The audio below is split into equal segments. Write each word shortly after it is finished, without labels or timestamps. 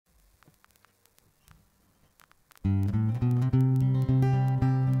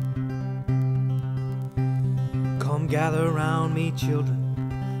gather around me,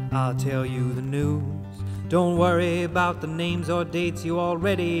 children, I'll tell you the news. Don't worry about the names or dates, you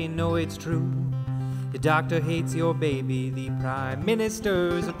already know it's true. Your doctor hates your baby, the prime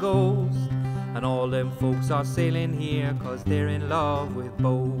minister's a ghost, and all them folks are sailing here 'cause they're in love with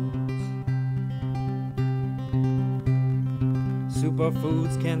boats.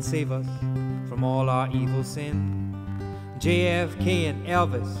 Superfoods can save us from all our evil sin. JFK and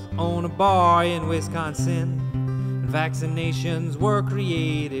Elvis own a bar in Wisconsin. And vaccinations were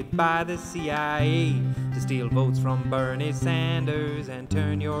created by the CIA to steal votes from Bernie Sanders and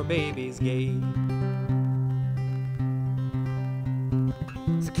turn your babies gay.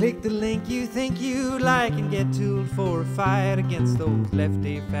 So click the link you think you like and get tooled for a fight against those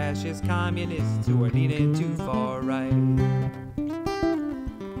lefty fascist communists who are leaning too far right.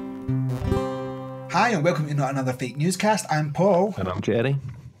 Hi and welcome to Not Another Fake Newscast. I'm Paul. And I'm Jerry.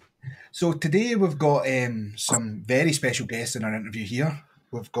 So today we've got some very special guests in our interview here.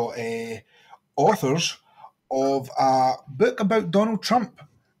 We've got authors of a book about Donald Trump.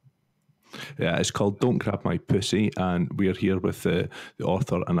 Yeah, it's called Don't Grab My Pussy, and we're here with the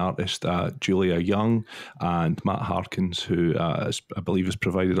author and artist Julia Young and Matt Harkins, who I believe has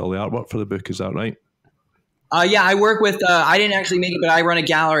provided all the artwork for the book. Is that right? Yeah, I work with, I didn't actually make it, but I run a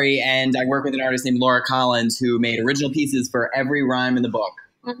gallery, and I work with an artist named Laura Collins, who made original pieces for every rhyme in the book.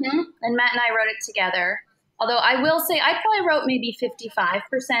 Mm-hmm. And Matt and I wrote it together. Although I will say I probably wrote maybe 55%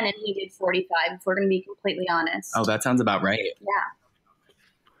 and he did 45%, if we're going to be completely honest. Oh, that sounds about right. Yeah.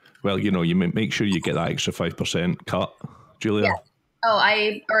 Well, you know, you make sure you get that extra 5% cut, Julia. Yeah. Oh,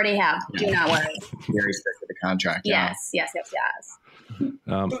 I already have. Do not worry. Very strict with the contract. Yes.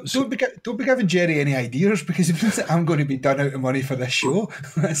 Don't be giving Jerry any ideas, because it means that I'm going to be done out of money for this show.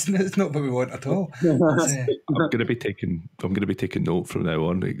 That's not what we want at all. I'm going to be taking note from now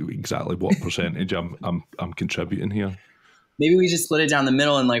on exactly what percentage I'm contributing here. Maybe we just split it down the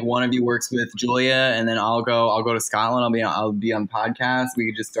middle, and like one of you works with Julia, and then I'll go to Scotland. I'll be on podcast. We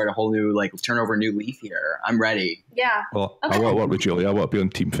could just start a whole new, like, turn over a new leaf here. I'm ready. Yeah. Well, okay. I want to work with Julia. I want to be on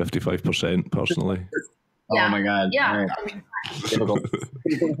team 55% personally. Yeah. Oh my God. Yeah. Right.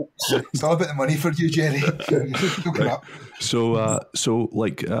 It's all about the money for you, Jerry. So a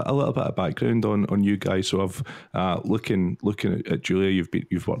little bit of background on you guys. So I've looking at Julia.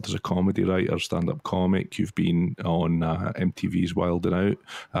 You've worked as a comedy writer, stand-up comic. You've been on MTV's Wild 'N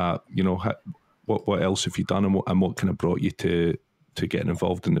Out. What else have you done, and what kind of brought you to getting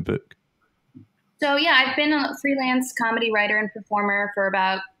involved in the book? So yeah, I've been a freelance comedy writer and performer for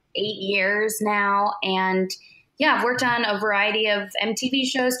about 8 years now, and yeah, I've worked on a variety of MTV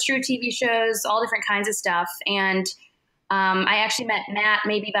shows, true TV shows, all different kinds of stuff. And I actually met Matt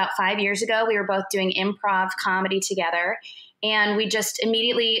maybe about 5 years ago. We were both doing improv comedy together, and we just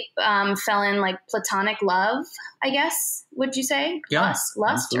immediately fell in like platonic love, I guess. Would you say? Yeah, lust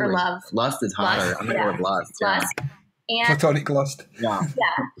absolutely. Or love? Lust is hotter. I'm going to go with lust. Lust. And, platonic lust. Yeah.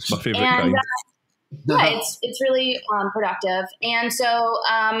 It's my favorite kind. Yeah, it's really productive. And so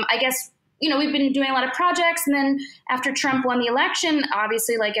I guess, we've been doing a lot of projects. And then after Trump won the election,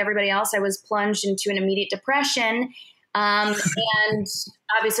 obviously, like everybody else, I was plunged into an immediate depression. And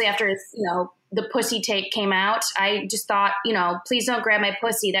obviously after, the pussy tape came out, I just thought, please don't grab my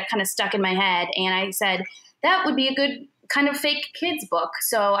pussy. That kind of stuck in my head. And I said, that would be a good kind of fake kids book.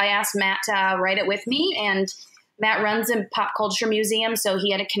 So I asked Matt to write it with me, and Matt runs a pop culture museum, so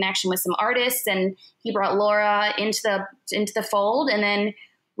he had a connection with some artists, and he brought Laura into the fold. And then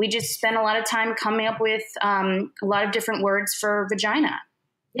we just spent a lot of time coming up with a lot of different words for vagina.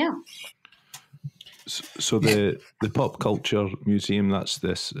 Yeah. So the pop culture museum, it's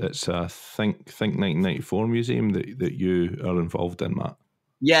a Think 1994 museum that you are involved in, Matt.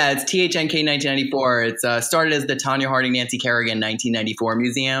 Yeah, it's THNK 1994. It's started as the Tanya Harding Nancy Kerrigan 1994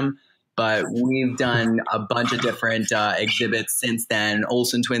 museum. But we've done a bunch of different exhibits since then.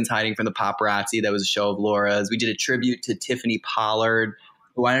 Olsen Twins Hiding from the Paparazzi, that was a show of Laura's. We did a tribute to Tiffany Pollard,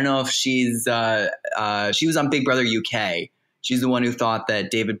 who I don't know if she was on Big Brother UK. She's the one who thought that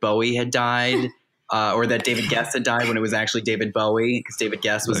David Bowie had died, or that David Guest had died when it was actually David Bowie, because David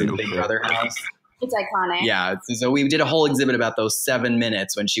Guest was in the Big Brother house. It's iconic. Yeah. So we did a whole exhibit about those 7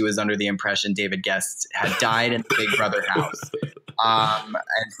 minutes when she was under the impression David Guest had died in the Big Brother house. And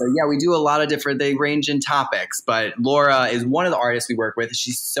so, yeah, we do a lot of different, they range in topics, but Laura is one of the artists we work with.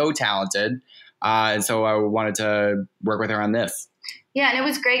 She's so talented. And so I wanted to work with her on this. Yeah. And it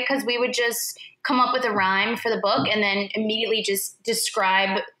was great because we would just come up with a rhyme for the book and then immediately just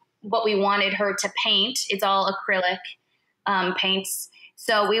describe what we wanted her to paint. It's all acrylic paints.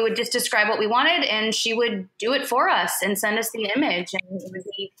 So we would just describe what we wanted, and she would do it for us and send us the image, and it would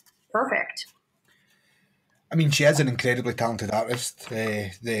be perfect. I mean, she is an incredibly talented artist.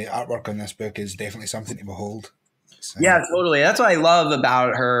 The artwork on this book is definitely something to behold. So. Yeah, totally. That's what I love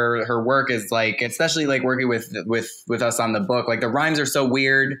about her work is like, especially like working with us on the book. Like the rhymes are so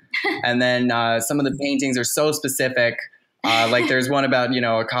weird, and then some of the paintings are so specific. Like there's one about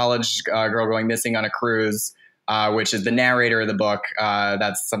a college girl going missing on a cruise, which is the narrator of the book.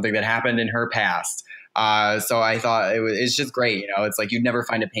 That's something that happened in her past. So I thought it's just great. It's like you'd never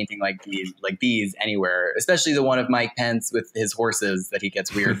find a painting like these anywhere, especially the one of Mike Pence with his horses that he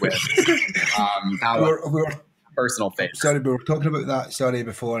gets weird with. We were personal favorite. Sorry, we were talking about that. Sorry,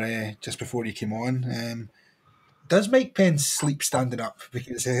 before just before you came on. Does Mike Pence sleep standing up?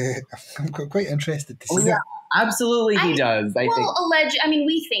 Because I'm quite interested to see that. Absolutely, he does. I think.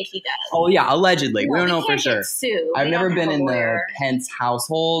 We think he does. Oh yeah, allegedly. We don't know for sure. Sued. I've never been in the Pence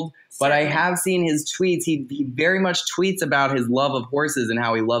household, but I have seen his tweets. He very much tweets about his love of horses and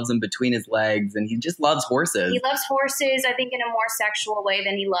how he loves them between his legs, and he just loves horses. He loves horses, I think, in a more sexual way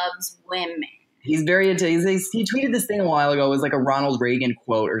than he loves women. He's very into. He tweeted this thing a while ago. It was like a Ronald Reagan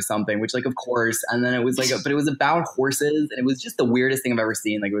quote or something, which, like, of course. And then it was like, but it was about horses, and it was just the weirdest thing I've ever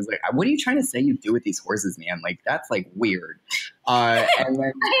seen. Like, it was like, what are you trying to say you do with these horses, man? Like, that's like weird. And then, I had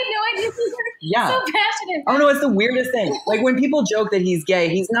no idea. Yeah. So passionate. Oh no, it's the weirdest thing. Like when people joke that he's gay,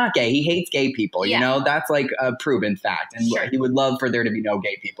 he's not gay. He hates gay people. Yeah. That's like a proven fact, and he would love for there to be no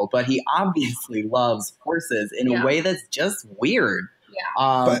gay people. But he obviously loves horses in a way that's just weird.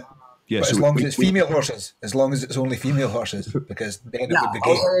 Yeah. But as long as it's female horses, as long as it's only female horses, because then it would be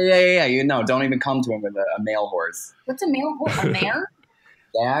gay. Oh, yeah. Don't even come to him with a male horse. What's a male horse? A mare?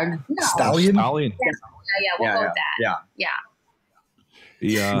 Stag? No. Stallion? Yeah, we'll go with that. Yeah.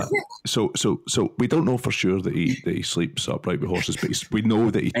 Yeah. So we don't know for sure that he sleeps upright with horses, but we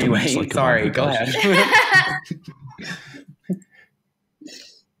know that he. Anyway, like sorry. Go ahead.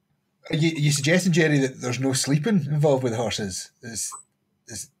 You suggesting, Jerry, that there's no sleeping involved with horses?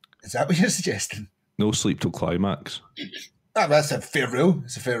 Is that what you're suggesting? No sleep till climax. That's a fair rule.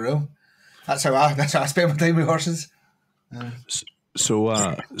 It's a fair rule. That's how I spend my time with horses. So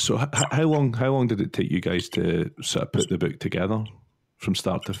how long did it take you guys to sort of put the book together from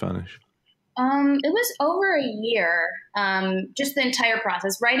start to finish? It was over a year. Just the entire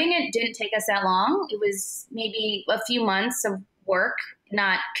process. Writing it didn't take us that long. It was maybe a few months of work,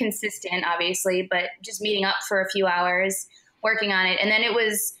 not consistent, obviously, but just meeting up for a few hours, working on it, and then it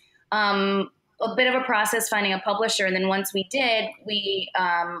was. A bit of a process finding a publisher. And then once we did, we,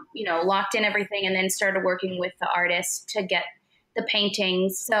 locked in everything and then started working with the artist to get the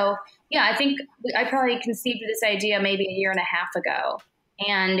paintings. So yeah, I think I probably conceived of this idea maybe a year and a half ago,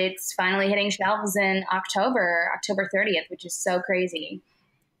 and it's finally hitting shelves in October 30th, which is so crazy.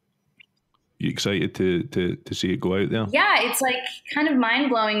 You excited to see it go out there? Yeah, it's like kind of mind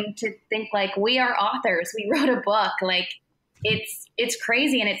blowing to think like we are authors. We wrote a book. Like it's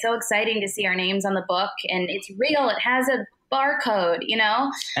crazy, and it's so exciting to see our names on the book, and it's real. It has a barcode,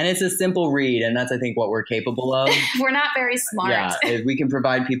 and it's a simple read, and that's I think what we're capable of. We're not very smart. Yeah, we can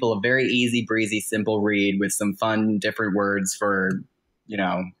provide people a very easy, breezy, simple read with some fun, different words for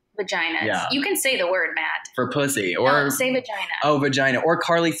vaginas. Yeah. You can say the word, Matt. For pussy, or say vagina. Oh, vagina, or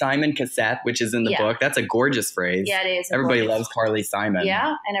Carly Simon cassette, which is in the book. That's a gorgeous phrase. Yeah, it is. Everybody loves Carly Simon.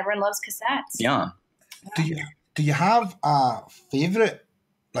 Yeah, and everyone loves cassettes. Yeah. Do you have a favorite?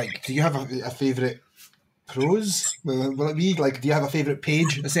 Like, do you have a favorite prose? Will it be like? Do you have a favorite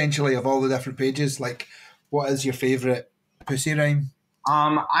page essentially of all the different pages? Like, what is your favorite pussy rhyme?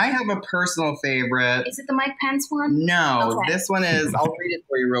 I have a personal favorite. Is it the Mike Pence one? No, okay. This one is. I'll read it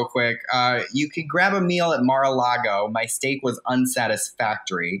for you real quick. You could grab a meal at Mar-a-Lago. My steak was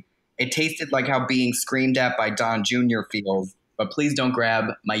unsatisfactory. It tasted like how being screamed at by Don Jr. feels. But please don't grab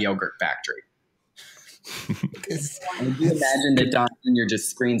my yogurt factory. Can you imagine that Don Jr. just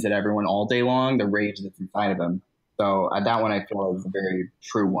screams at everyone all day long, the rage that's inside of him? So that one I feel is a very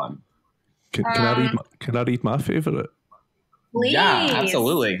true one. Can I read my favourite? Please. Yeah,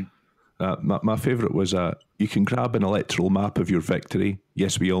 absolutely. My favourite was you can grab an electoral map of your victory.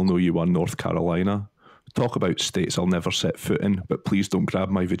 Yes, we all know you won North Carolina. Talk about states I'll never set foot in, but please don't grab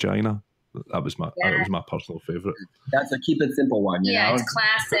my vagina. That was my personal favourite. That's a keep it simple one, you know? It's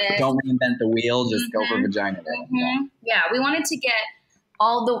classic. Don't reinvent the wheel, just go for vagina. Mm-hmm. Yeah, we wanted to get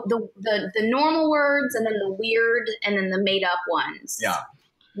all the normal words and then the weird and then the made up ones. Yeah.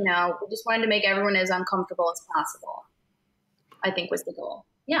 We just wanted to make everyone as uncomfortable as possible, I think was the goal.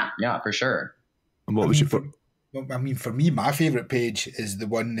 Yeah. Yeah, for sure. And what was your for me, my favourite page is the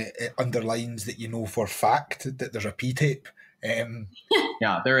one that underlines that for fact that there's a P-tape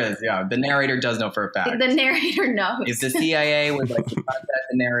Yeah, there is. Yeah, the narrator does know for a fact. The narrator knows. If the CIA would like to contact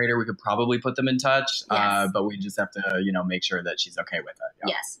the narrator, we could probably put them in touch. Yes. But we just have to, make sure that she's okay with it.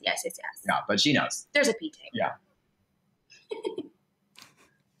 Yeah. Yes. Yeah, but she knows. There's a P tape. Yeah.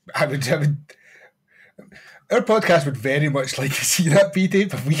 I would. Our podcast would very much like to see that P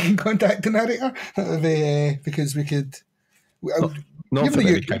tape if we can contact the narrator, because we could. Not for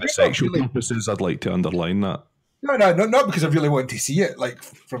any kind of sexual purposes. I'd like to underline that. No, not because I really want to see it, like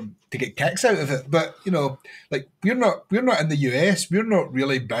to get kicks out of it. But like we're not in the US. We're not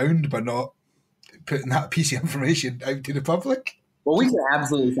really bound by not putting that piece of information out to the public. Well, we can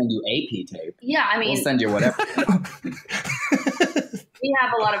absolutely send you a P tape. Yeah, I mean, we'll send you whatever. We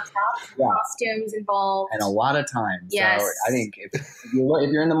have a lot of props, costumes involved, and a lot of time. Yes. So I think if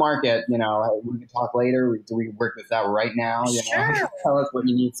you're in the market, we can talk later. Do we work this out right now? Sure. Tell us what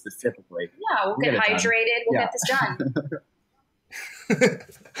you need specifically. Yeah, we'll get hydrated. We'll get this done.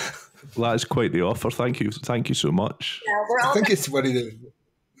 Well, that's quite the offer. Thank you so much. Yeah, I think it's one of the.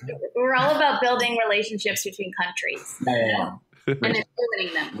 We're all about building relationships between countries. Yeah. And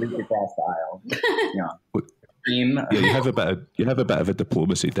improving them. We get across the aisle. Yeah. Yeah, you have a bit of a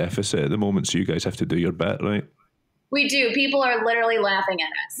diplomacy deficit at the moment, so you guys have to do your bit, right? We do. People are literally laughing at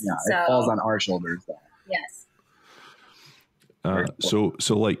us. Yeah, it falls on our shoulders. Though. Yes. So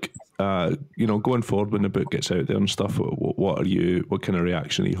like, going forward when the book gets out there and stuff, what kind of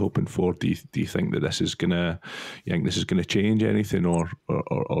reaction are you hoping for? Do you think that this is gonna change anything, or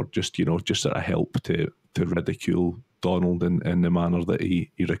just just sort of help to ridicule Donald in the manner that he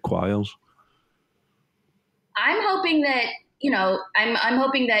requires? I'm hoping that, I'm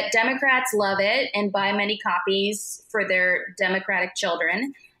hoping that Democrats love it and buy many copies for their Democratic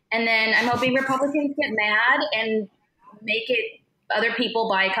children. And then I'm hoping Republicans get mad and make it other people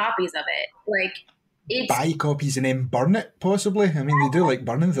buy copies of it. Like, buy copies and then burn it, possibly. I mean, they do like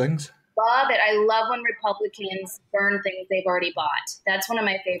burning things. Love it. I love when Republicans burn things they've already bought. That's one of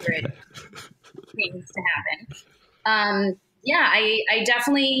my favorite things to happen. Yeah, I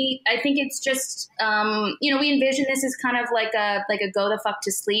definitely, I think it's just, we envision this as kind of like a go the fuck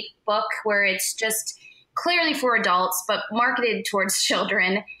to sleep book where it's just clearly for adults, but marketed towards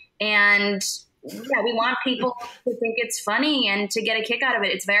children. And yeah, we want people to think it's funny and to get a kick out of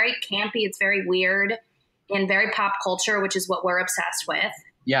it. It's very campy. It's very weird and very pop culture, which is what we're obsessed with.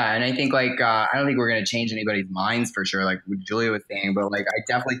 Yeah, and I think I don't think we're going to change anybody's minds for sure, like what Julia was saying, but I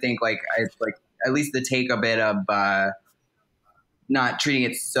definitely think it's at least to take a bit of not treating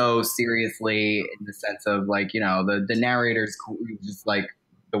it so seriously in the sense of the narrator's just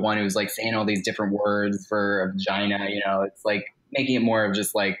the one who's saying all these different words for a vagina, it's making it more of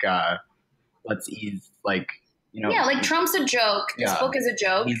just let's ease Trump's a joke. This book is a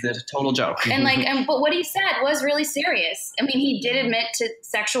joke. He's a total joke. And but what he said was really serious. I mean, he did admit to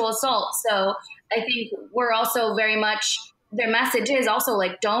sexual assault. So I think we're also very much, their message is also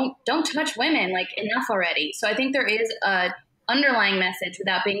don't touch women, enough already. So I think there is a underlying message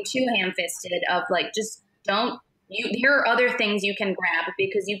without being too ham-fisted of just here are other things you can grab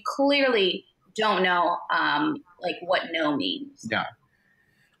because you clearly don't know what no means. Yeah.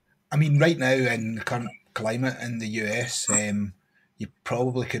 I mean, right now in the current climate in the US, you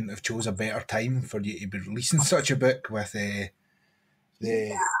probably couldn't have chose a better time for you to be releasing such a book with the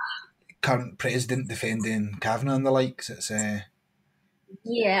current president defending Kavanaugh and the likes. It's yeah.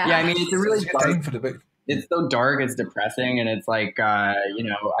 I mean, it's a really good time for the book. It's so dark, it's depressing, and it's like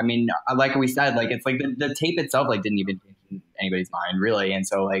we said, it's the tape itself didn't even change anybody's mind really, and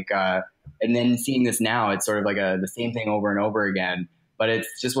so and then seeing this now, it's sort of the same thing over and over again. But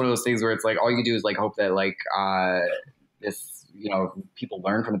it's just one of those things where it's all you can do is hope that this people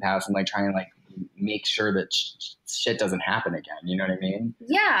learn from the past and try and make sure that shit doesn't happen again. You know what I mean?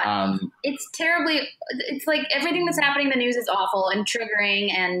 Yeah. It's terribly. It's everything that's happening in the news is awful and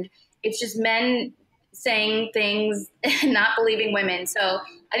triggering, and it's just men saying things and not believing women. So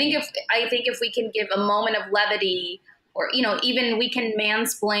I think if we can give a moment of levity, or even we can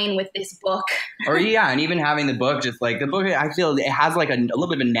mansplain with this book, and even having the book, just the book, I feel it has a little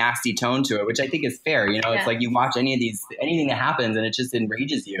bit of a nasty tone to it, which I think is fair. It's you watch anything that happens, and it just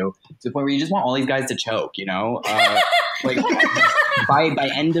enrages you to the point where you just want all these guys to choke. By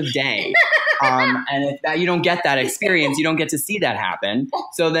end of day. And if you don't get that experience, you don't get to see that happen.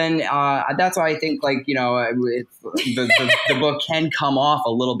 So then that's why I think it's, the book can come off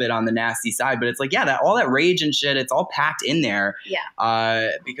a little bit on the nasty side, but it's all that rage and shit, it's all packed in there. Yeah.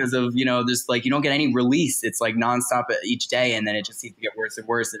 Because of just you don't get any release. It's nonstop each day, and then it just seems to get worse and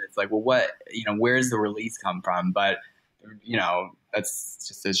worse. And it's what where's the release come from? But it's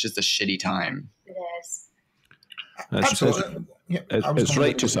just a shitty time. It is. Absolutely. It's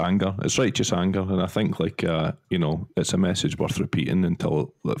righteous anger. It's righteous anger, and I think it's a message worth repeating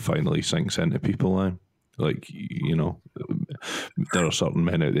until it finally sinks into people. There are certain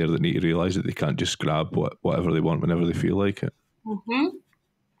men out there that need to realise that they can't just grab whatever they want whenever they feel like it. Mm-hmm.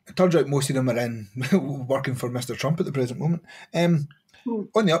 It turns out most of them are in working for Mr. Trump at the present moment. On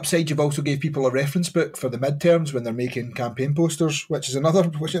the upside, you've also gave people a reference book for the midterms when they're making campaign posters, which is another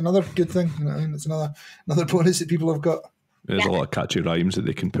good thing. You know what I mean? It's another bonus that people have got. There's a lot of catchy rhymes that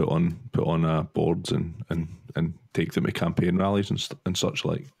they can put on boards and take them to campaign rallies and such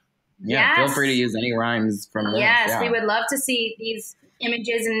like. Yeah, feel free to use any rhymes from this. Yes, we would love to see these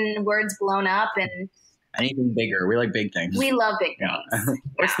images and words blown up and anything bigger. We like big things. We love big things.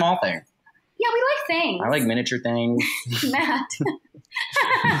 Or small things. Yeah, we like things. I like miniature things. Matt.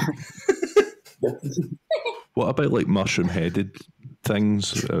 What about like mushroom-headed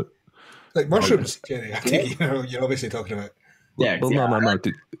things? Like mushrooms, Jerry. I think you're obviously talking about. No. You know what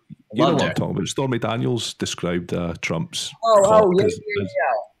I'm talking about. Stormy Daniels described Trump's.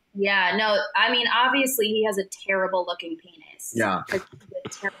 Yeah, no, I mean, obviously he has a terrible looking penis. Yeah. He's a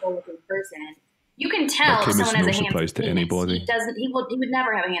terrible looking person. You can tell if someone has a handsome penis. Anybody. He would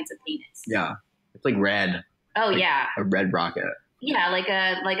never have a handsome penis. Yeah. It's like red. Oh, like yeah. A red rocket. Yeah, like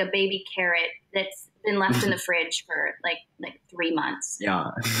a baby carrot that's been left in the fridge for like 3 months.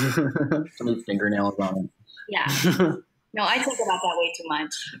 Yeah. Somebody's fingernails on it. Yeah. No, I think about that way too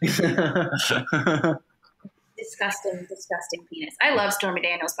much. Disgusting penis. I love Stormy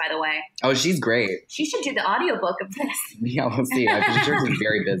Daniels, by the way. Oh, she's great. She should do the audiobook of this. Yeah, we'll see. I'm sure she's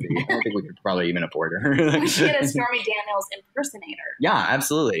very busy. I don't think we could probably even afford her. We should get a Stormy Daniels impersonator. Yeah,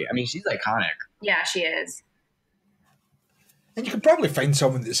 absolutely. I mean, she's iconic. Yeah, she is. And you could probably find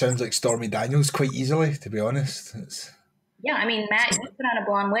someone that sounds like Stormy Daniels quite easily, to be honest. Yeah, I mean, Matt, you put on a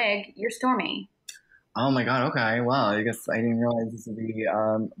blonde wig, you're Stormy. Oh my God, okay. Well, I guess I didn't realize this would be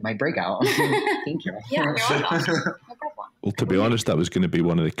my breakout. Thank you. Yeah, you're welcome. No problem. Well, to be honest, that was going to be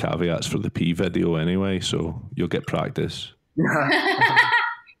one of the caveats for the P video anyway, so you'll get practice.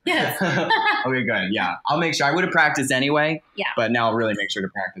 Yes. Okay, good. Yeah. I'll make sure. I would have practiced anyway. Yeah. But now I'll really make sure to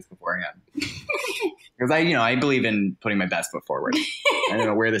practice beforehand. Because I believe in putting my best foot forward. I don't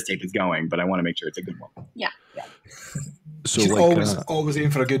know where this tape is going, but I want to make sure it's a good one. Yeah. So she's always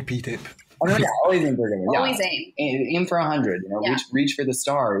aim for a good P tape. Oh, yeah, always aim for a good one. Always aim. Aim for 100. Reach for the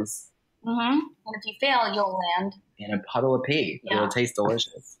stars. Mm-hmm. And if you fail, you'll land in a puddle of pee. Yeah. It'll taste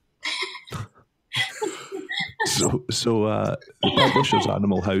delicious. So the publishers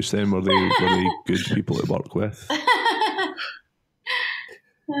Animal House then were they good people to work with?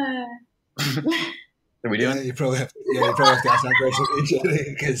 Are we doing? Yeah, you probably have to ask that question,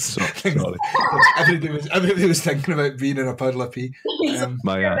 Jerry, because everybody was thinking about being in a puddle of pee.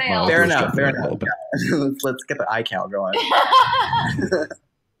 Fair enough. Let's get the iCal going.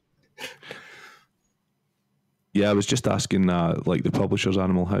 Yeah, I was just asking, like the publishers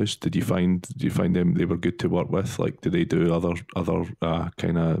Animal House. Did you find them? They were good to work with. Like, do they do other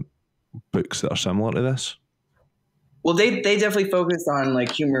kind of books that are similar to this? Well, they definitely focus on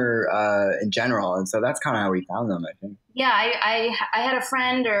like humor in general, and so that's kind of how we found them, I think. Yeah, I had a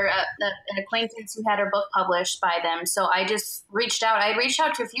friend or an acquaintance who had her book published by them, so I just reached out. I reached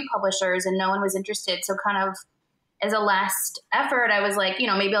out to a few publishers, and no one was interested. So kind of as a last effort, I was like,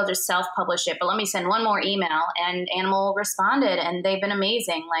 maybe I'll just self-publish it, but let me send one more email. And Animal responded, and they've been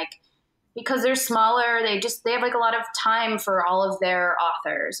amazing. Like, because they're smaller, they have like a lot of time for all of their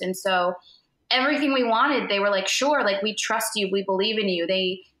authors, and so everything we wanted, they were like, sure, like we trust you, we believe in you.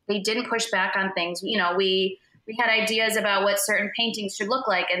 They didn't push back on things. We had ideas about what certain paintings should look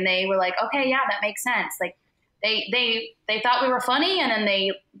like, and they were like, okay, yeah, that makes sense. Like they thought we were funny, and then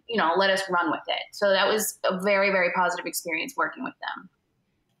they let us run with it. So that was a very, very positive experience working with them.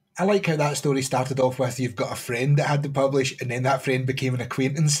 I like how that story started off with you've got a friend that had to publish, and then that friend became an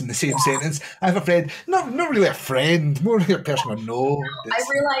acquaintance in the same sentence. I have a friend, not really a friend, more really a person I know. I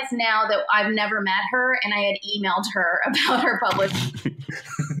realize now that I've never met her, and I had emailed her about her publishing.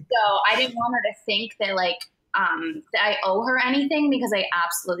 So I didn't want her to think that that I owe her anything, because I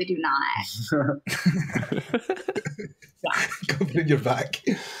absolutely do not. Coming in your back.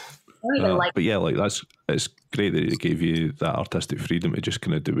 But yeah, it's great that it gave you that artistic freedom to just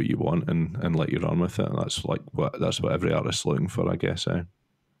kind of do what you want and let you run with it. And that's what every artist's looking for, I guess.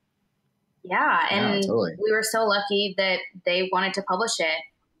 Yeah, and totally. We were so lucky that they wanted to publish it.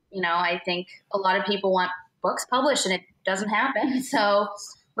 I think a lot of people want books published, and it doesn't happen. So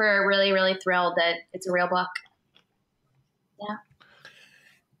we're really, really thrilled that it's a real book. Yeah.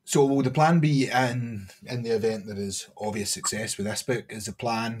 So will the plan be in the event there is obvious success with this book, is the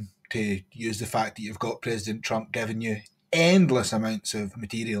plan to use the fact that you've got President Trump giving you endless amounts of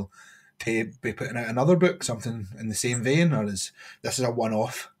material to be putting out another book, something in the same vein, or is this a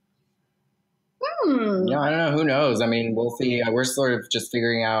one-off? Yeah, I don't know. Who knows? I mean, we'll see. We're sort of just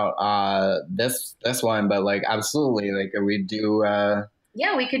figuring out this one, but like, absolutely, like we do.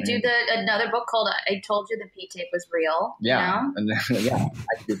 Yeah, we could do another book called "I Told You the P-Tape Was Real." Yeah, you know? and then,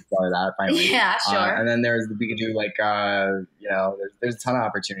 I could start that finally. Yeah, sure. And then we could do like there's a ton of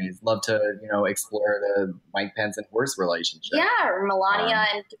opportunities. Love to explore the Mike Pence and horse relationship. Yeah, or Melania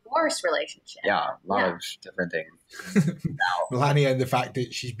and divorce relationship. Yeah, a lot of different things. Melania and the fact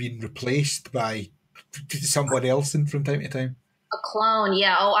that she's been replaced by someone else from time to time. A clone,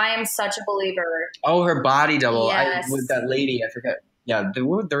 yeah. Oh, I am such a believer. Oh, her body double. Yes. With that lady, I forget. Yeah, there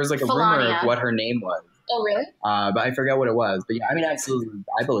was like a rumor of what her name was. Oh, really? But I forgot what it was. But yeah, I mean, absolutely,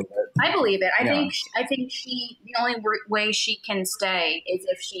 I believe it. I believe it. I think she. The only way she can stay is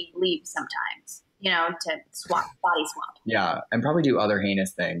if she leaves sometimes. To body swap. Yeah, and probably do other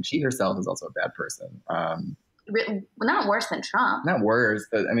heinous things. She herself is also a bad person. Not worse than Trump. Not worse,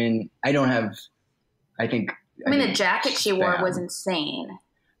 but I mean, the jacket she wore was insane.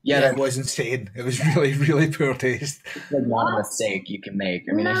 Yeah, it was insane. It was really, really poor taste. It's like not a mistake you can make.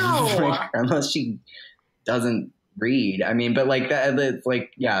 I mean, unless she doesn't read. I mean, but like that, it's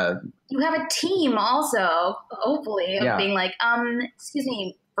like, yeah. You have a team also, hopefully, of being like, excuse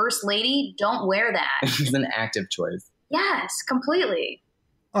me, First Lady, don't wear that. It's an active choice. Yes, completely.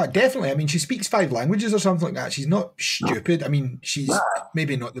 Oh, definitely. I mean, she speaks 5 languages or something like that. She's not stupid. I mean, she's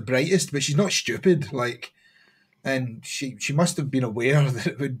maybe not the brightest, but she's not stupid. Like, and she must have been aware that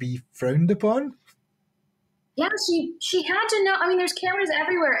it would be frowned upon. Yeah, she had to know. I mean, there's cameras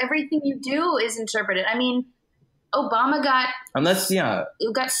everywhere. Everything you do is interpreted. I mean, Obama got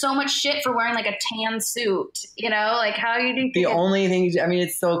so much shit for wearing like a tan suit. Like how you do. The only thing,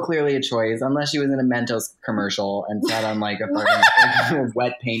 it's so clearly a choice, unless she was in a Mentos commercial and sat on like a fucking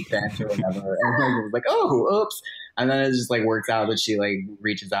wet paint bench or whatever, and it was like, oh, oops. And then it just like works out that she like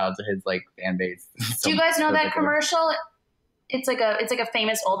reaches out to his like fan base. Do you guys know that commercial? It's like a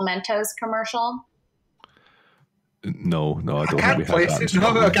famous old Mentos commercial. No, I don't. I can't place it. No,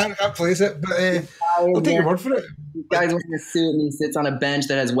 I can't place it. But I'll take your word for it. The guy's wearing a suit and he sits on a bench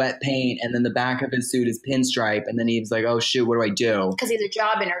that has wet paint, and then the back of his suit is pinstripe, and then he's like, "Oh shoot, what do I do?" Because he's a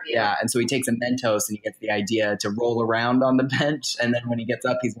job interview. Yeah, and so he takes a Mentos and he gets the idea to roll around on the bench, and then when he gets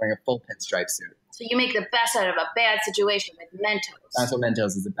up, he's wearing a full pinstripe suit. So you make the best out of a bad situation with Mentos. That's what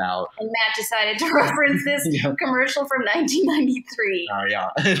Mentos is about. And Matt decided to reference this commercial from 1993. Oh, yeah.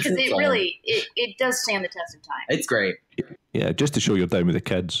 Because it does stand the test of time. It's great. Yeah, just to show you're down with the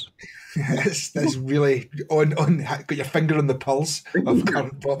kids. That's really got your finger on the pulse of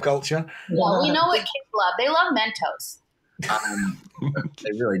current pop culture. Well, we know what kids love. They love Mentos.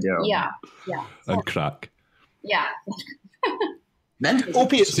 They really do. Yeah. And crack. Yeah.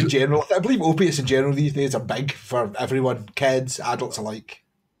 Opiates in general. I believe opiates in general these days are big for everyone, kids, adults alike.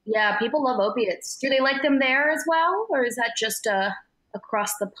 Yeah, people love opiates. Do they like them there as well, or is that just a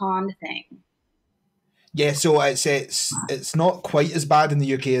across the pond thing? Yeah, so it's not quite as bad in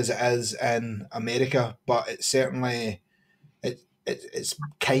the UK as it is in America, but it's certainly it's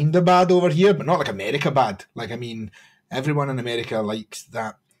kind of bad over here, but not like America bad. Like, I mean, everyone in America likes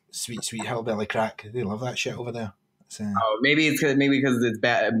that sweet hillbilly crack. They love that shit over there. Maybe because it's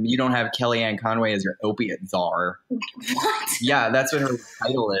bad. You don't have Kellyanne Conway as your opiate czar. What? Yeah, that's what her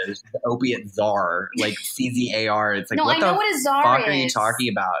title is. The opiate czar, like CZAR. It's like, no, what I the know what a czar fuck are you talking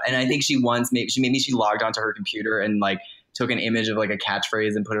about? And I think she logged onto her computer and like took an image of like a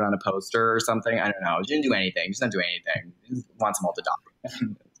catchphrase and put it on a poster or something. I don't know. She didn't do anything. She's not doing anything. She just wants them all to die.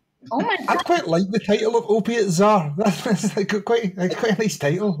 Oh my God. I quite like the title of opiate czar. That's like quite a nice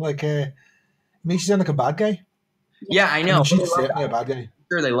title. Like, makes you sound like a bad guy. Yeah, I know. She's certainly a bad guy.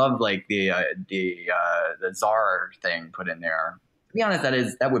 Sure, they love like the czar thing put in there. To be honest,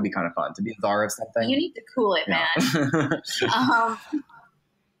 that would be kind of fun to be a czar of something. You need to cool it, man. To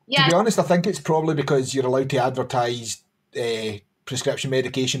be honest, I think it's probably because you're allowed to advertise prescription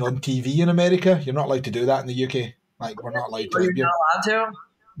medication on TV in America. You're not allowed to do that in the UK. Like, we're not allowed to. You're not allowed to?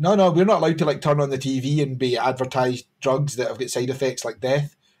 No, we're not allowed to like turn on the TV and be advertised drugs that have got side effects like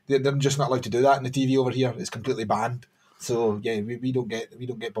death. They're just not allowed to do that in the TV over here. It's completely banned. So yeah, we don't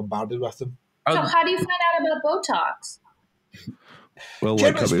get bombarded with them. So how do you find out about Botox? Well,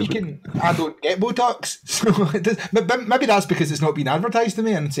 generally speaking, I don't get Botox. So maybe that's because it's not been advertised to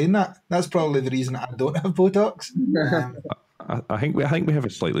me. And saying that's probably the reason I don't have Botox. I think we have a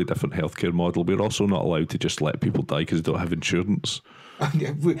slightly different healthcare model. We're also not allowed to just let people die because they don't have insurance.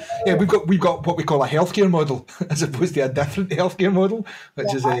 We've got what we call a healthcare model as opposed to a different healthcare model,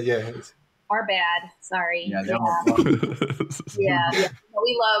 which is our bad. Sorry. Yeah. Yeah.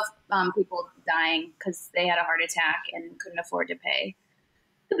 We love people dying because they had a heart attack and couldn't afford to pay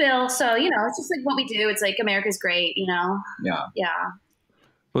the bill. So, it's just like what we do. It's like America's great, Yeah. Yeah.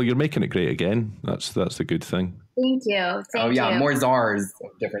 Well, you're making it great again. That's the good thing. Thank you. Thank you. More czars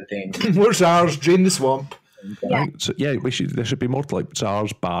of different things. More czars, drain the swamp. Yeah. So there should be more like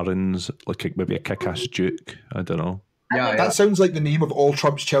czars, barons, like maybe a kick-ass duke. I don't know. Yeah. That sounds like the name of all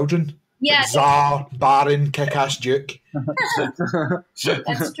Trump's children. Yeah. Like Tsar, Baron, kick-ass duke. That's true.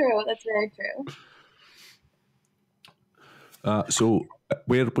 That's very true. So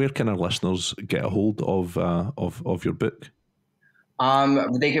where can our listeners get a hold of your book?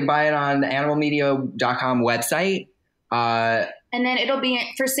 They can buy it on the animalmedia.com website. And then it'll be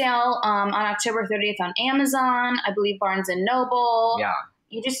for sale on October 30th on Amazon. I believe Barnes and Noble. Yeah.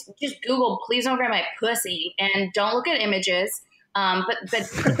 You just Google, please don't grab my pussy, and don't look at images. But it'll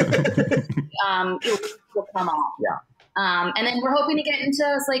come off. Yeah. And then we're hoping to get into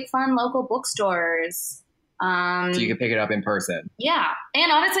like fun local bookstores. So you can pick it up in person. Yeah.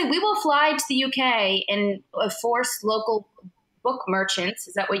 And honestly, we will fly to the UK and force local book merchants,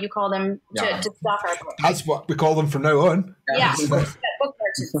 is that what you call them, to stock our books? That's what we call them from now on. Yeah, book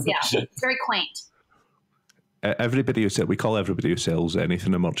merchants, yeah. It's very quaint. We call everybody who sells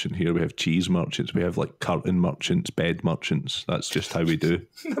anything a merchant here. We have cheese merchants, we have like curtain merchants, bed merchants. That's just how we do.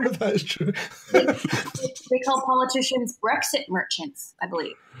 That is true. They call politicians Brexit merchants, I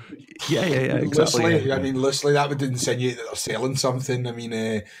believe. Yeah, exactly. Loosely, that would insinuate that they're selling something.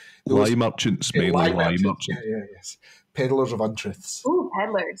 Lie merchants, mainly lie merchants. Yeah, yes. Peddlers of untruths. Ooh,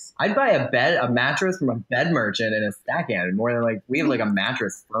 peddlers. I'd buy a mattress from a bed merchant in a stackhand more than we have like a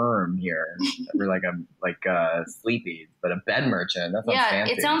mattress firm here. We're like Sleepy, but a bed merchant. That sounds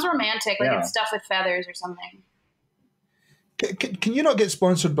fancy. It sounds romantic, like it's stuffed with feathers or something. Can you not get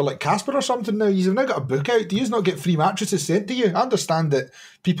sponsored by like Casper or something now? You've now got a book out. Do you not get free mattresses sent to you? I understand that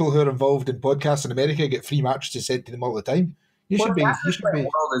people who are involved in podcasts in America get free mattresses sent to them all the time. You should be. The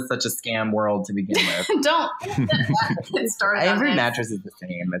world is such a scam world to begin with. Don't get started. Every mattress is the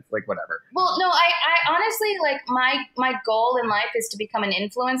same. It's like whatever. Well, no, I honestly like my goal in life is to become an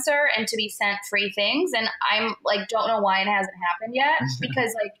influencer and to be sent free things, and I'm like don't know why it hasn't happened yet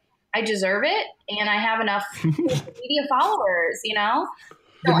because like I deserve it and I have enough media followers, You're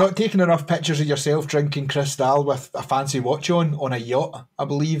not taking enough pictures of yourself drinking Cristal with a fancy watch on a yacht. I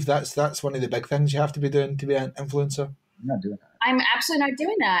believe that's one of the big things you have to be doing to be an influencer. I'm not doing that. I'm absolutely not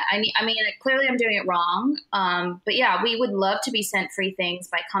doing that. I mean, clearly I'm doing it wrong. But yeah, we would love to be sent free things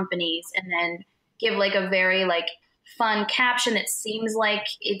by companies and then give like a very like fun caption that seems like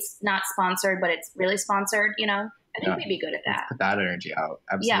it's not sponsored, but it's really sponsored, I think we'd be good at that. Let's put that energy out.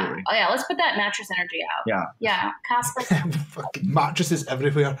 Absolutely. Yeah. Oh yeah. Let's put that mattress energy out. Yeah. Yeah. Casper. Fucking mattresses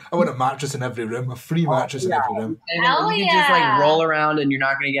everywhere. I want a mattress in every room. A free mattress in every room. And you can just like roll around and you're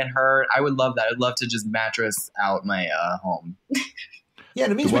not going to get hurt. I would love that. I'd love to just mattress out my home. Yeah,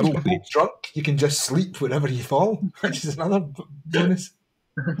 and it means when you get drunk, you can just sleep wherever you fall, which is another bonus.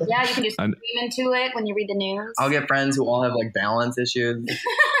 Yeah, you can just scream into it when you read the news. I'll get friends who all have like balance issues.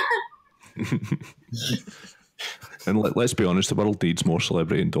 And let's be honest, the world needs more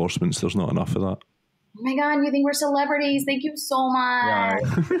celebrity endorsements. There's not enough of that. Oh my God, you think we're celebrities? Thank you so much.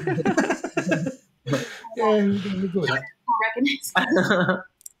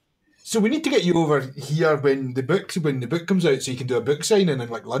 So we need to get you over here when the book comes out, so you can do a book signing in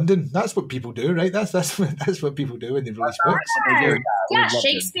like London. That's what people do, right? That's what people do when they release books. Yeah,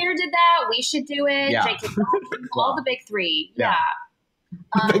 Shakespeare did that. We should do it. Yeah. All the big three. Yeah.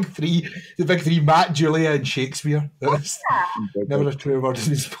 The big three, Matt, Julia, and Shakespeare. Never a true word has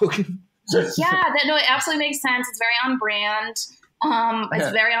been spoken. Yeah, it absolutely makes sense. It's very on brand.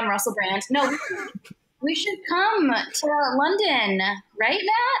 It's very on Russell Brand. No, we should come to London, right,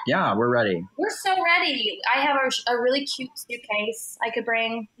 Matt? Yeah, we're ready. We're so ready. I have a really cute suitcase I could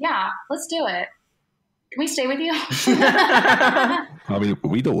bring. Yeah, let's do it. Can we stay with you? I mean,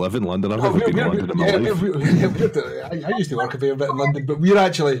 we don't live in London. I've never been in London in my life. I used to work a fair bit in London, but we're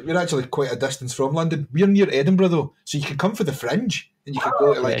actually quite a distance from London. We're near Edinburgh, though, so you can come for the Fringe, and you can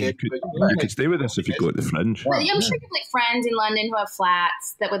go to like. You could stay with us if you go to the Fringe. Well, I'm sure you have like friends in London who have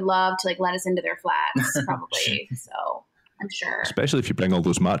flats that would love to like let us into their flats, probably. So I'm sure. Especially if you bring all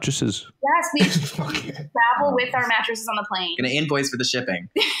those mattresses. Yes, we travel with our mattresses on the plane. Gonna invoice for the shipping.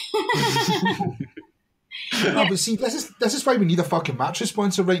 No, but see, this is why we need a fucking mattress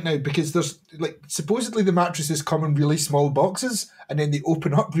sponsor right now, because there's like supposedly the mattresses come in really small boxes and then they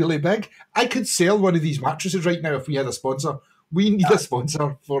open up really big. I could sell one of these mattresses right now if we had a sponsor. We need a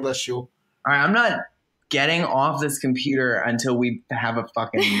sponsor for this show. All right, I'm not getting off this computer until we have a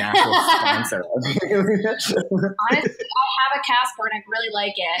fucking natural sponsor. Honestly, I have a Casper and I really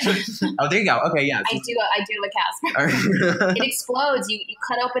like it. Oh, there you go. Okay, yeah. I do a Casper. It explodes. You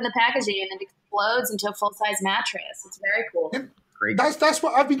cut open the packaging and it explodes into a full-size mattress. It's very cool. Yeah, Great. that's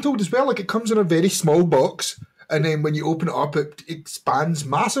what I've been told as well. Like, it comes in a very small box, and then when you open it up, it expands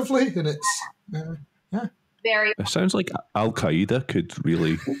massively, and it's Very. It sounds like Al Qaeda could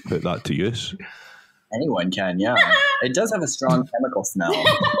really put that to use. Anyone can, yeah. It does have a strong chemical smell.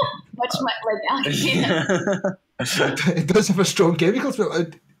 Much like alligator. it does have a strong chemical smell.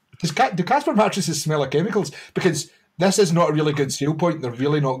 Do Casper mattresses smell of chemicals? Because this is not a really good sale point. They're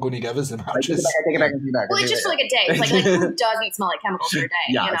really not going to give us the mattress. I take it back. Well, it's just for like a day. It's like who doesn't smell like chemicals for a day?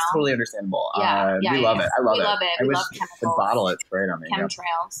 Yeah, you know? It's totally understandable. We love it. I love it. We love I it. wish Love the chemicals. bottle it's great on me.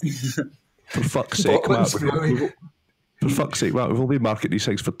 Chemtrails. For fuck's sake, Matt. Really. For fuck's sake, Matt, we've only marketed these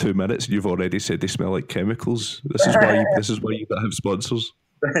things for 2 minutes and you've already said they smell like chemicals. This is why you gotta have sponsors.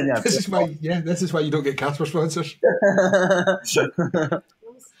 This is why you don't get Casper sponsors.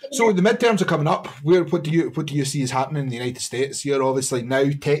 So the midterms are coming up. What do you see is happening in the United States? You're obviously now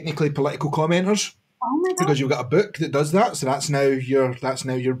technically political commenters. Oh my god! Because you've got a book that does that, so that's now your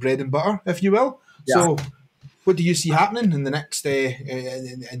bread and butter, if you will. Yeah. So, what do you see happening in the next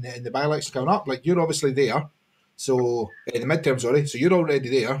in the by-elections coming up? Like, you're obviously there, so the midterms, sorry. So you're already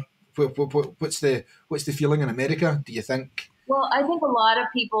there. What's the feeling in America? Do you think? Well, I think a lot of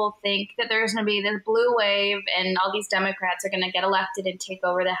people think that there's going to be this blue wave and all these Democrats are going to get elected and take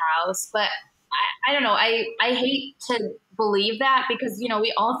over the House. But I don't know. I hate to believe that because,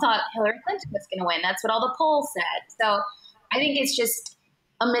 we all thought Hillary Clinton was going to win. That's what all the polls said. So I think it's just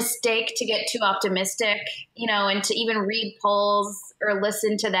a mistake to get too optimistic, and to even read polls or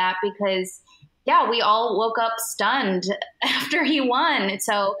listen to that because, yeah, we all woke up stunned after he won.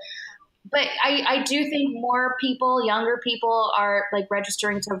 So but I do think more people, younger people, are like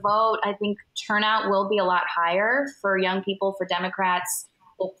registering to vote. I think turnout will be a lot higher for young people, for Democrats,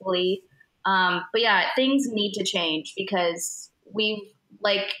 hopefully. But yeah, things need to change because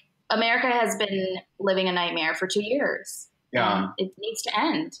America has been living a nightmare for 2 years. Yeah. It needs to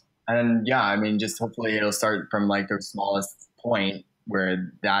end. And yeah, I mean, just hopefully it'll start from like the smallest point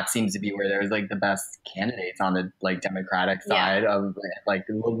where that seems to be where there's like the best candidates on the like Democratic side of like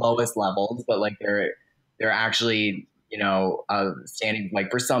the lowest levels, but like they're actually standing like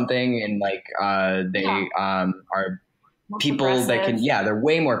for something and like they are more people that can they're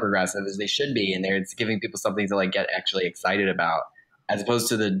way more progressive as they should be, and it's giving people something to like get actually excited about as opposed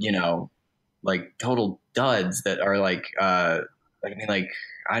to the like total duds that are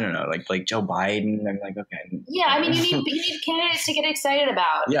I don't know, like Joe Biden. I'm like, okay. Yeah, I mean, you need candidates to get excited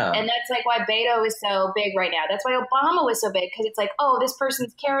about. Yeah. And that's like why Beto is so big right now. That's why Obama was so big, because it's like, oh, this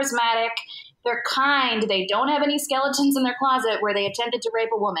person's charismatic, they're kind, they don't have any skeletons in their closet where they attempted to rape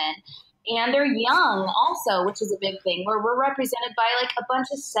a woman. And they're young also, which is a big thing, where we're represented by like a bunch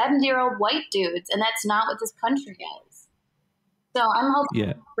of 70-year-old white dudes, and that's not what this country is. So I'm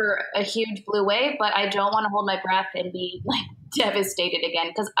hoping for a huge blue wave, but I don't want to hold my breath and be like devastated again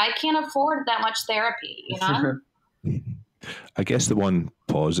because I can't afford that much therapy, I guess the one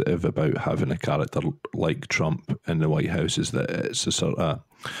positive about having a character like Trump in the White House is that it's a sort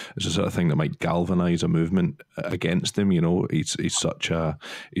of thing that might galvanize a movement against him. He's such a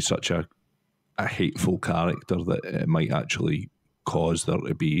hateful character that it might actually cause there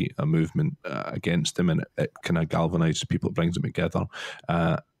to be a movement against him, and it kind of galvanizes people, it brings them together.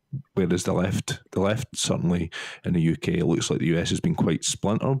 Whereas the left certainly in the UK, it looks like the US has been quite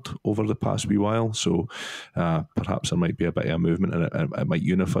splintered over the past wee while. So perhaps there might be a bit of a movement, and it might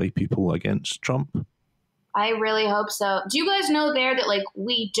unify people against Trump. I really hope so. Do you guys know there that like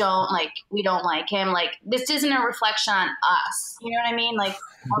we don't like him? Like this isn't a reflection on us. You know what I mean? Like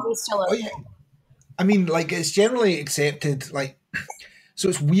are we still okay? Oh, yeah. I mean, like it's generally accepted. Like, so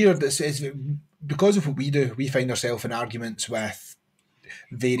it's weird. It's because of what we do. We find ourselves in arguments with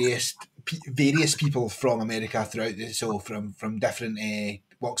various people from America throughout from different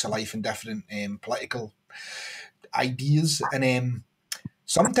walks of life and different political ideas, and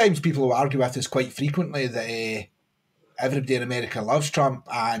sometimes people will argue with us quite frequently that everybody in America loves Trump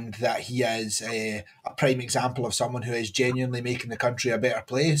and that he is a prime example of someone who is genuinely making the country a better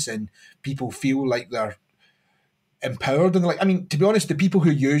place, and people feel like they're empowered. And I mean, to be honest, the people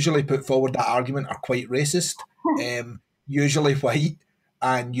who usually put forward that argument are quite racist, usually white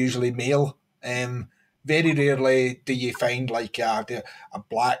and usually male. very rarely do you find like a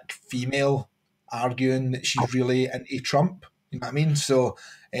black female arguing that she's really into Trump. You know what I mean? So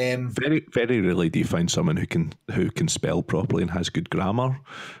very, very rarely do you find someone who can spell properly and has good grammar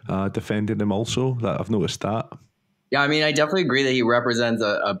defending him. Also, that I've noticed that. Yeah, I mean, I definitely agree that he represents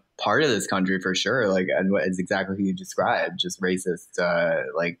a part of this country for sure. Like, and it's exactly who you described, just racist,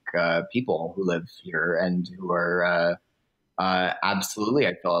 people who live here and who are absolutely,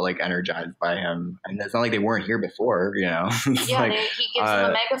 I felt like, energized by him. And it's not like they weren't here before, you know. Yeah, like, he gives them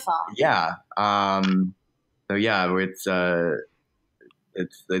a megaphone. Yeah. So yeah,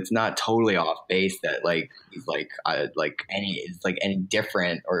 it's not totally off base that like he's any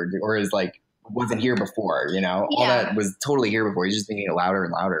different or is like wasn't here before, you know. Yeah. All that was totally here before. He's just making it louder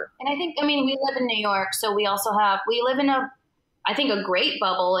and louder. And I think, I mean, we live in New York, so we live in a great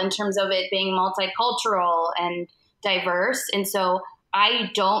bubble in terms of it being multicultural and diverse. And so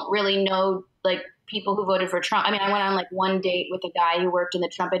I don't really know like people who voted for Trump. I mean, I went on like one date with a guy who worked in the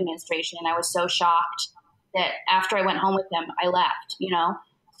Trump administration, and I was so shocked that after I went home with him, I left, you know?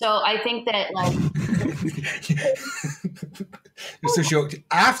 So I think that like... You're so shocked.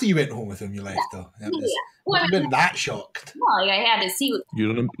 After you went home with him, you left though. Well, I've been that shocked. Well, like I had to see...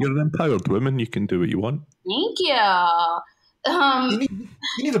 You're an empowered woman. You can do what you want. Thank you. You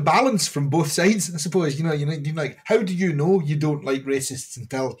need a balance from both sides, I suppose. You know, you need like, how do you know you don't like racists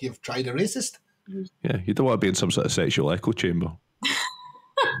until you've tried a racist? Yeah, you don't want to be in some sort of sexual echo chamber.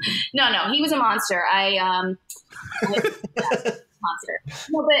 No, he was a monster. Monster.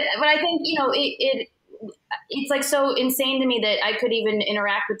 No, but I think, you know, it's like so insane to me that I could even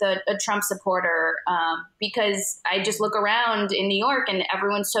interact with a Trump supporter because I just look around in New York and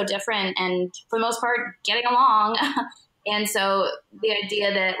everyone's so different and for the most part getting along. And so the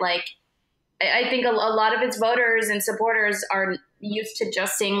idea that like, I think a lot of its voters and supporters are used to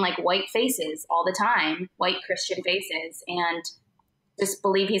just seeing like white faces all the time, white Christian faces, and just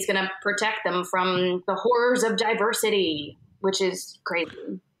believe he's going to protect them from the horrors of diversity, which is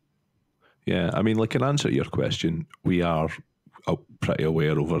crazy. Yeah, I mean, like in answer to your question, we are pretty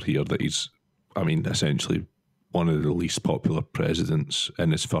aware over here that he's, I mean, essentially one of the least popular presidents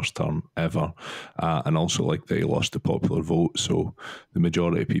in his first term ever, and also like that he lost the popular vote. So the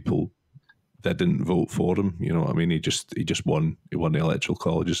majority of people that didn't vote for him, you know what I mean? He just won. He won the electoral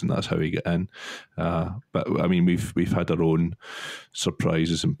colleges, and that's how he got in. But I mean, we've had our own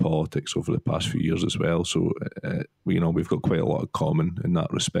surprises in politics over the past few years as well. So you know, we've got quite a lot in common in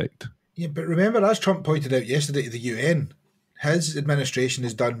that respect. Yeah, but remember, as Trump pointed out yesterday to the UN, his administration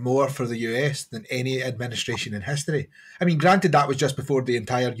has done more for the US than any administration in history. I mean, granted, that was just before the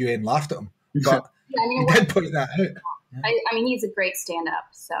entire UN laughed at him, but he did point that out. I mean, he's a great stand-up,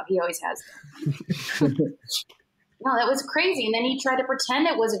 so he always has been. No, that was crazy. And then he tried to pretend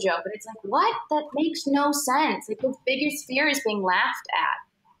it was a joke, but it's like, what? That makes no sense. Like, his biggest fear is being laughed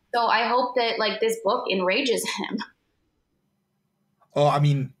at. So I hope that, like, this book enrages him. Oh, I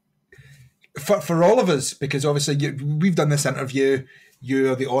mean, for all of us, because obviously we've done this interview,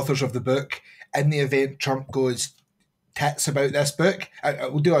 you are the authors of the book. In the event Trump goes tits about this book,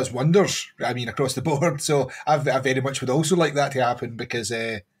 it will do us wonders, I mean, across the board. So I very much would also like that to happen because,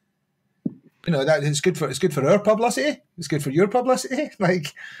 you know, that it's good for our publicity. It's good for your publicity. Like,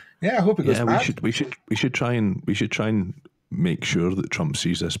 yeah, I hope it goes bad. We should try and make sure that Trump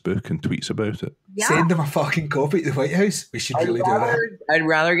sees this book and tweets about it. Yeah. Send him a fucking copy to the White House. We should really do that. I'd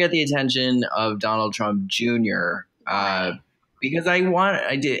rather get the attention of Donald Trump Jr. Because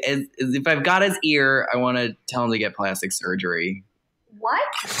if I've got his ear, I want to tell him to get plastic surgery. What?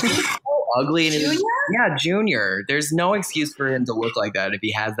 He's so ugly. Junior? Yeah, Junior. There's no excuse for him to look like that if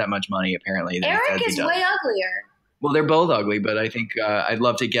he has that much money, apparently. Eric is way uglier. Well, they're both ugly, but I think I'd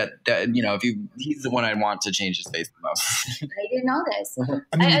love to get that. You know, he's the one I'd want to change his face the most. I didn't know this.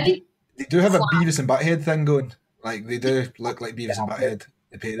 I mean, they do have a Beavis and Butthead thing going. Like, they do look like Beavis and Butthead.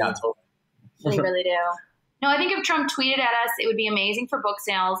 They really do. No, I think if Trump tweeted at us, it would be amazing for book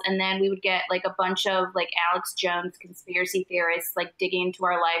sales, and then we would get like a bunch of like Alex Jones conspiracy theorists like digging into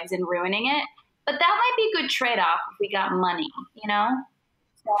our lives and ruining it. But that might be a good trade-off if we got money, you know?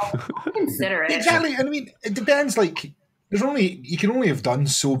 So I'll consider it. Exactly. And I mean, it depends. Like, you can only have done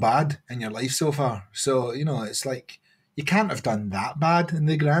so bad in your life so far. So, you know, it's like you can't have done that bad in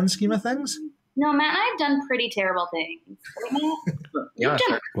the grand scheme of things. No, Matt and I have done pretty terrible things. Yeah,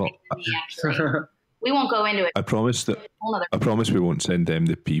 well, actually. We won't go into it. I promise we won't send them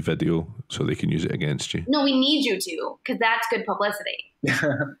the P video so they can use it against you. No, we need you to, because that's good publicity.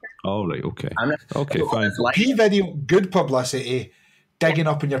 Oh, right, okay. Okay, fine. P video, good publicity. digging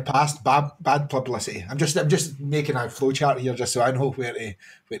up in your past bad publicity. I'm just making a flowchart here just so I know where to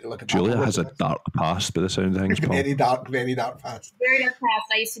look at. Julia has a dark past by the sound of things, Paul. Very dark past. Very dark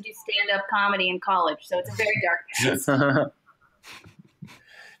past. I used to do stand-up comedy in college, so it's a very dark past.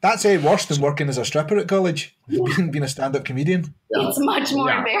 That's worse than working as a stripper at college, being a stand-up comedian. It's much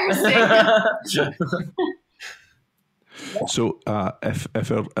more embarrassing. So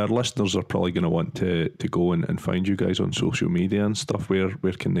if our listeners are probably going to want to go and find you guys on social media and stuff, where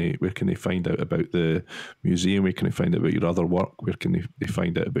can they find out about the museum? Where can they find out about your other work? Where can they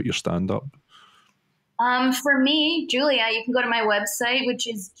find out about your stand-up? For me, Julia, you can go to my website, which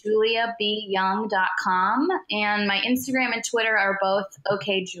is juliabyoung.com, and my Instagram and Twitter are both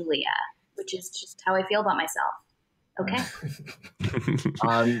okjulia, which is just how I feel about myself. Okay.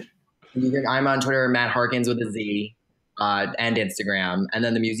 I'm on Twitter, Matt Harkins with a Z. And Instagram. And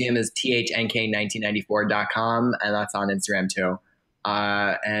then the museum is thnk1994.com, and that's on Instagram too.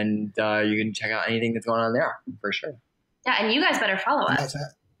 And you can check out anything that's going on there for sure. Yeah, and you guys better follow us. That's it.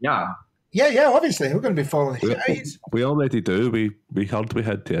 Yeah. Yeah, obviously. We're going to be following you guys. We already do. We heard we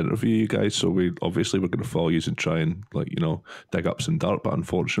had to interview you guys, so we're going to follow you and try and dig up some dirt, but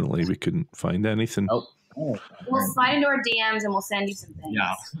unfortunately we couldn't find anything. Oh. We'll slide into our DMs and we'll send you some things.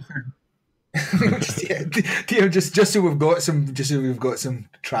 Yeah. just so we've got some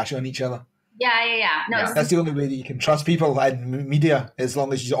trash on each other. Yeah. No, that's the only way that you can trust people in media. As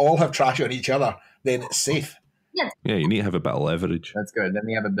long as you all have trash on each other, then it's safe. Yeah, you need to have a bit of leverage. That's good. Then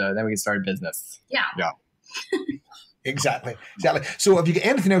we can start a business. Yeah. Exactly. So have you got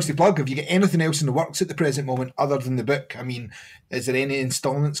anything else to plug? Have you got anything else in the works at the present moment other than the book? I mean, is there any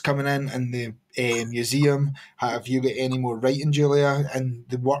installments coming in the museum? Have you got any more writing, Julia, in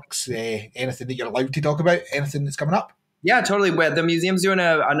the works? Anything that you're allowed to talk about? Anything that's coming up? Yeah, totally. The museum's doing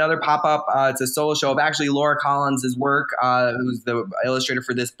another pop-up. It's a solo show of actually Laura Collins' work, who's the illustrator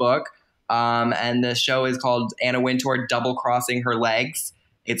for this book. And the show is called Anna Wintour Double Crossing Her Legs.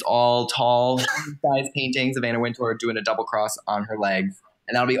 It's all tall size paintings of Anna Wintour doing a double cross on her legs.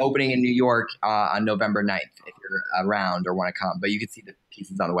 And that'll be opening in New York on November 9th if you're around or want to come. But you can see the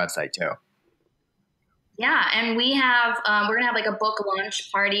pieces on the website too. Yeah, and we have we're going to have like a book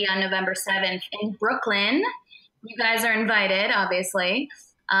launch party on November 7th in Brooklyn. You guys are invited, obviously.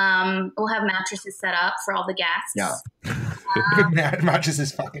 We'll have mattresses set up for all the guests. Yeah.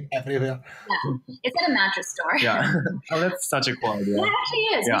 Mattresses fucking everywhere. Yeah. It's at a mattress store. Yeah. Oh, that's such a cool idea. It actually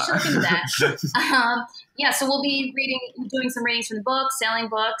is. Yeah. We should look into that. So we'll be doing some readings from the book, selling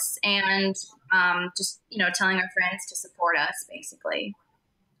books, and just, telling our friends to support us, basically.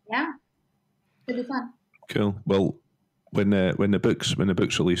 Yeah. It'll be fun. Cool. Well, when the book's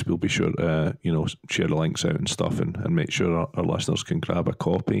released, we'll be sure to share the links out and stuff, and make sure our listeners can grab a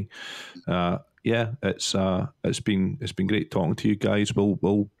copy. It's been great talking to you guys.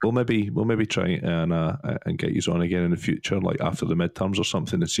 We'll maybe try and get you on again in the future, like after the midterms or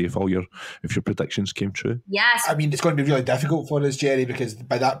something, and see if your predictions came true. Yes. I mean, it's going to be really difficult for us, Jerry, because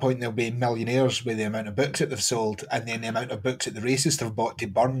by that point they'll be millionaires with the amount of books that they've sold, and then the amount of books that the racists have bought to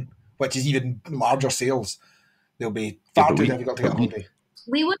burn, which is even larger sales. They'll be far too difficult to get hold of.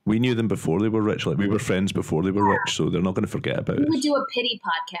 We knew them before they were rich. Like, we were friends before they were rich, so they're not going to forget about us. We would do a pity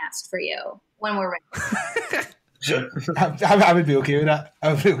podcast for you when we're rich. I would be okay with that.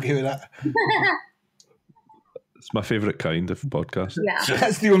 It's my favourite kind of podcast. Yeah.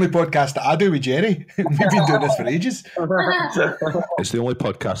 That's the only podcast that I do with Jerry. We've been doing this for ages. It's the only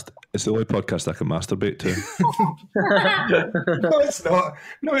podcast I can masturbate to.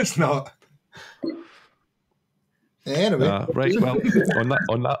 No, it's not. Anyway, right. Well, on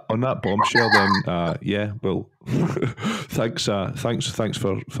that bombshell, then, well, thanks for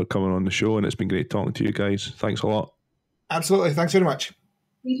coming on the show, and it's been great talking to you guys. Thanks a lot. Absolutely. Thanks very much.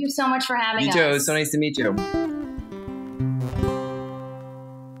 Thank you so much for having us. Me too. It's so nice to meet you.